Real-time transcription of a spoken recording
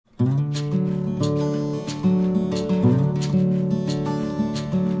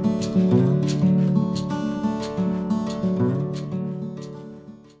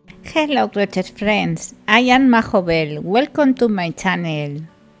Hello crochet friends, I am Majobel. Welcome to my channel.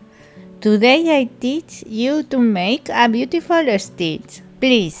 Today I teach you to make a beautiful stitch.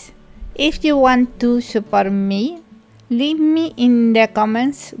 Please, if you want to support me, leave me in the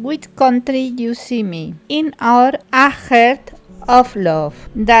comments which country you see me in, or a heart of love.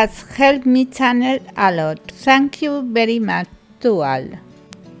 That's helped me channel a lot. Thank you very much to all.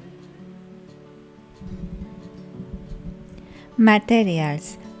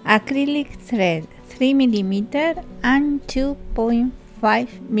 Materials: acrylic thread 3mm and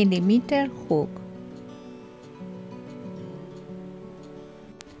 2.5mm hook.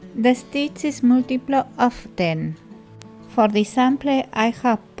 The stitch is multiple of 10. For the sample I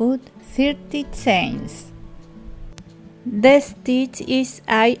have put 30 chains. The stitch is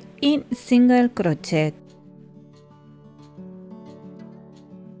in single crochet.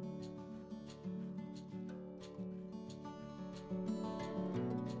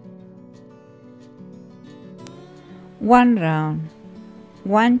 One round,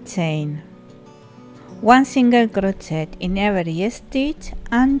 one chain, one single crochet in every stitch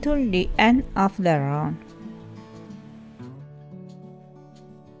until the end of the round.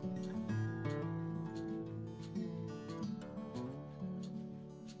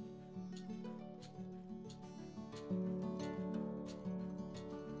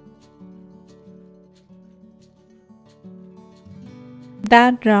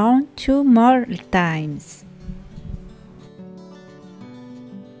 That round 2 more times.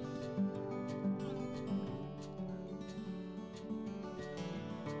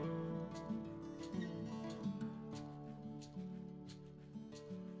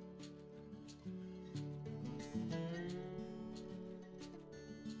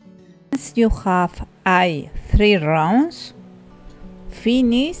 Once you have 3 rounds,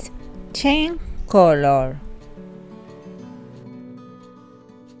 finish, change color.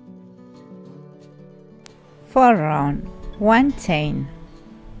 4 round, 1 chain,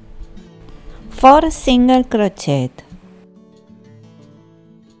 4 single crochet,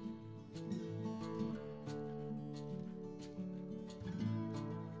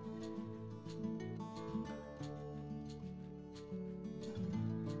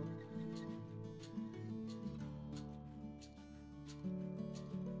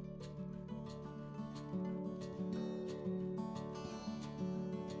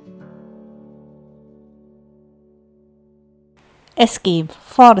 skip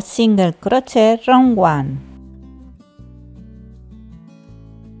 4 single crochet round 1.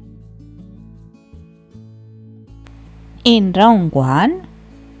 In round 1,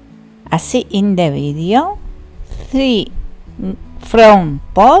 as seen in the video, 3 front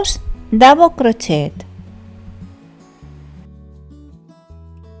post double crochet.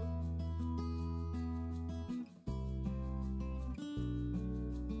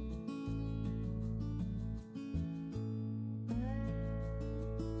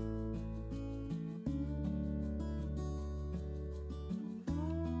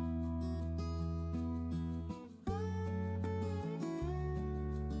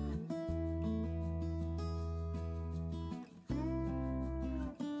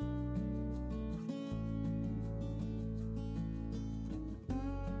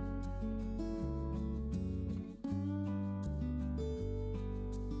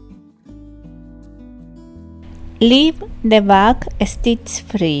 Leave the back stitch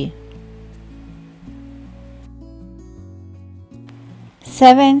free.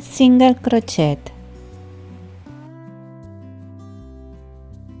 7 single crochet.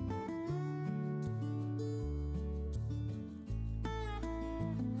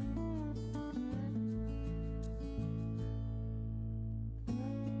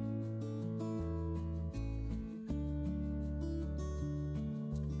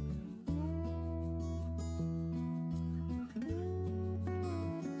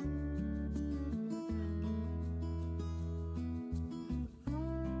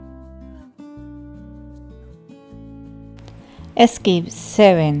 Skip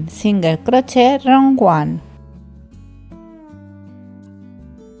 7 single crochet round 1.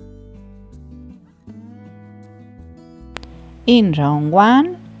 In round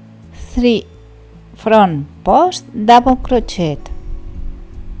 1, 3 front post double crochet.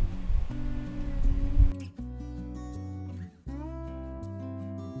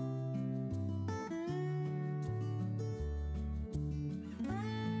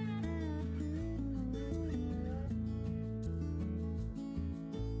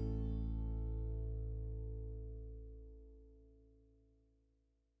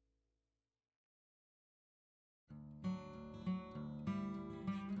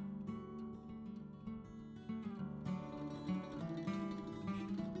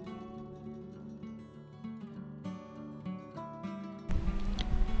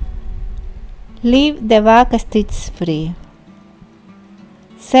 Leave the back stitch free.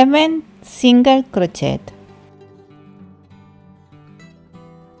 7 single crochet.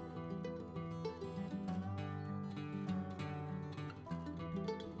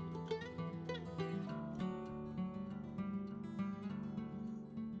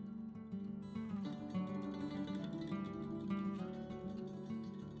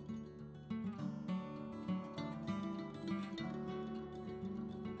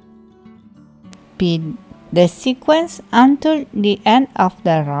 Repeat the sequence until the end of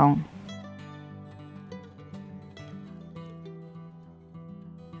the round.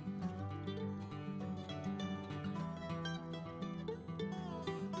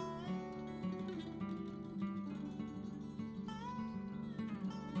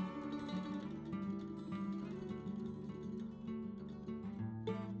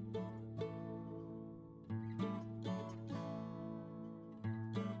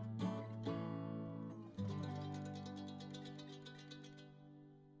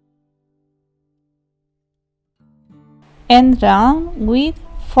 End round with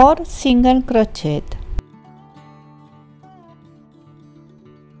 4 single crochet.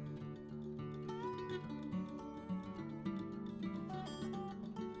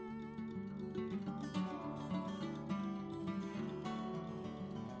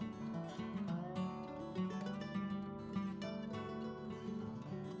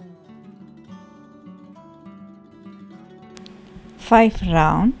 Five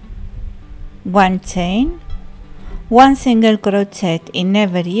round, 1 chain, 1 single crochet in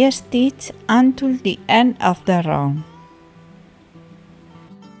every stitch until the end of the round.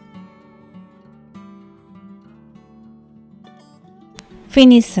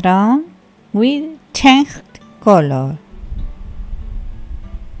 Finish round with changed color.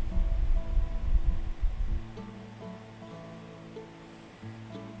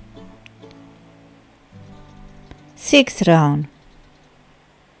 Sixth round.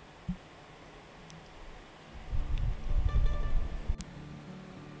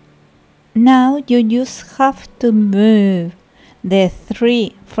 Now you just have to move the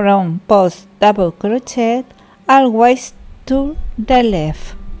 3 front post double crochet always to the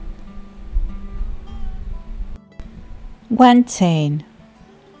left. 1 chain,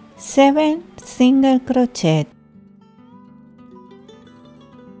 7 single crochet.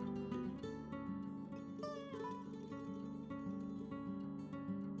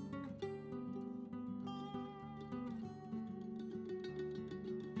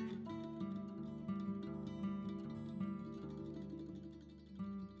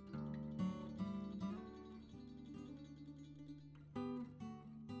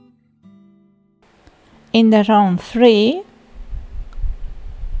 In the round 3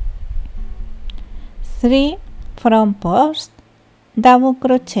 front post double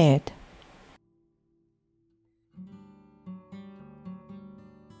crochet.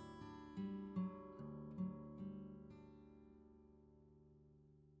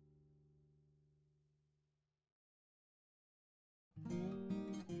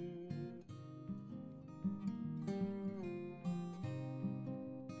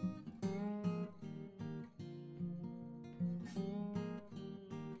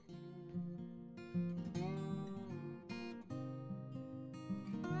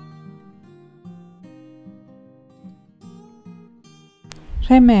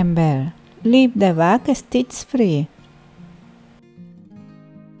 Remember, leave the back stitch free.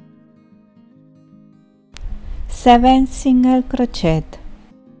 7 single crochet.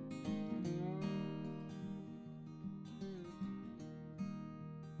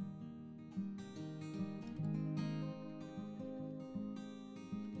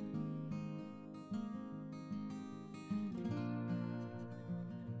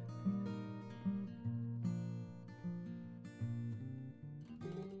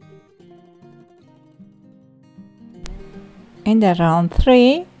 In the round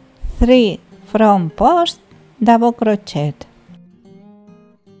 3 front post double crochet.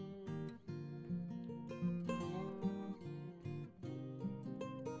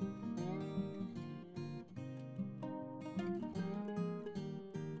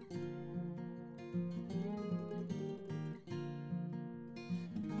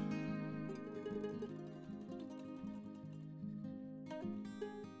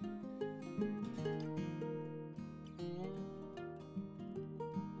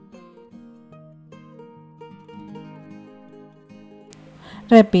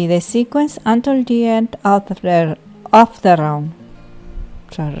 Repeat the sequence until the end of the round.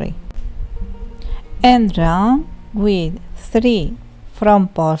 End round with 3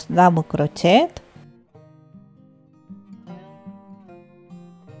 front post double crochet,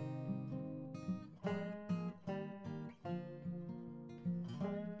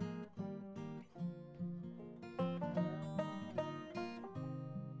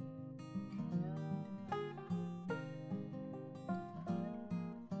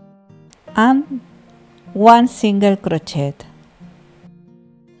 and 1 single crochet.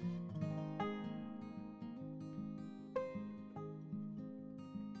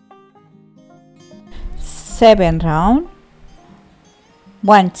 7 round,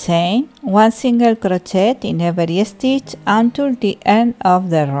 1 chain, 1 single crochet in every stitch until the end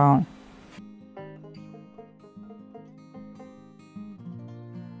of the round.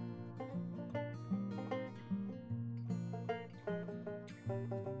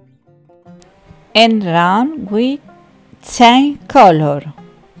 End round with change color.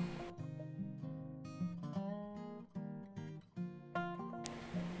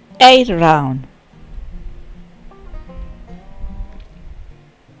 Eight round.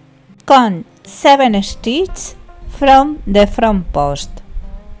 Count 7 stitches from the front post.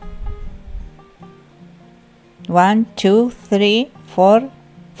 1, 2, 3, 4,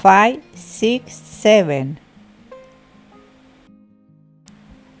 5, 6, 7.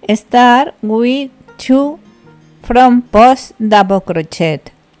 Start with 2 front post double crochet.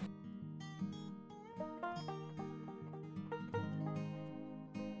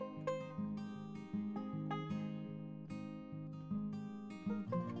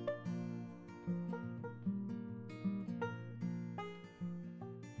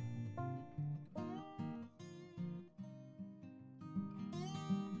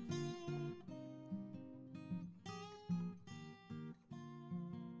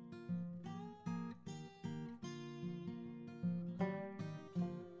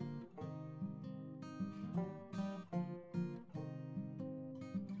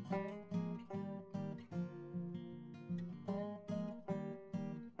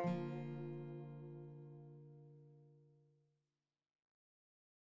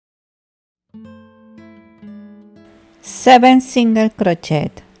 Seven single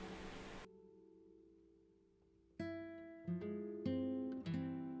crochet.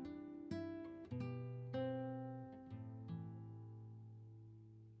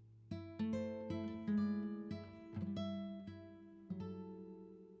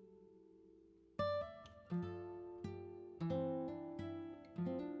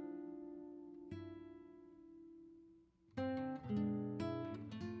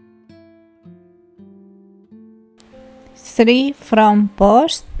 Three front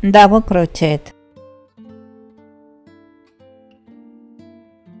post double crochet.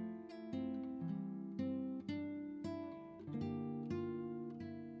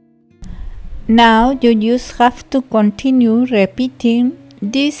 Now you just have to continue repeating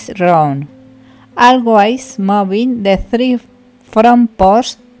this round, always moving the 3 front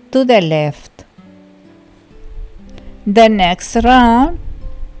posts to the left. The next round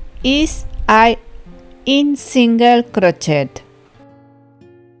is in single crochet.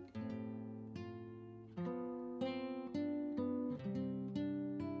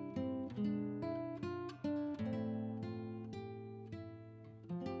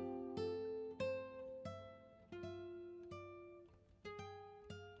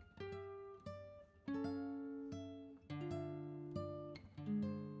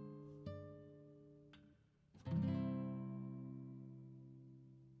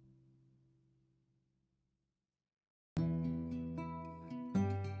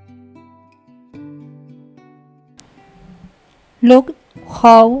 Look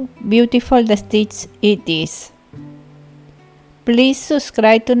how beautiful the stitch it is. Please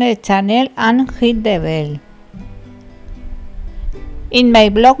subscribe to the channel and hit the bell. In my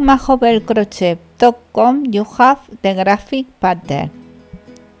blog majobelcrochet.com you have the graphic pattern.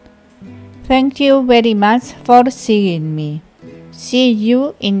 Thank you very much for seeing me. See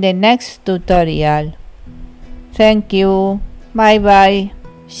you in the next tutorial. Thank you. Bye bye.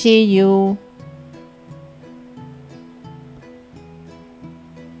 See you.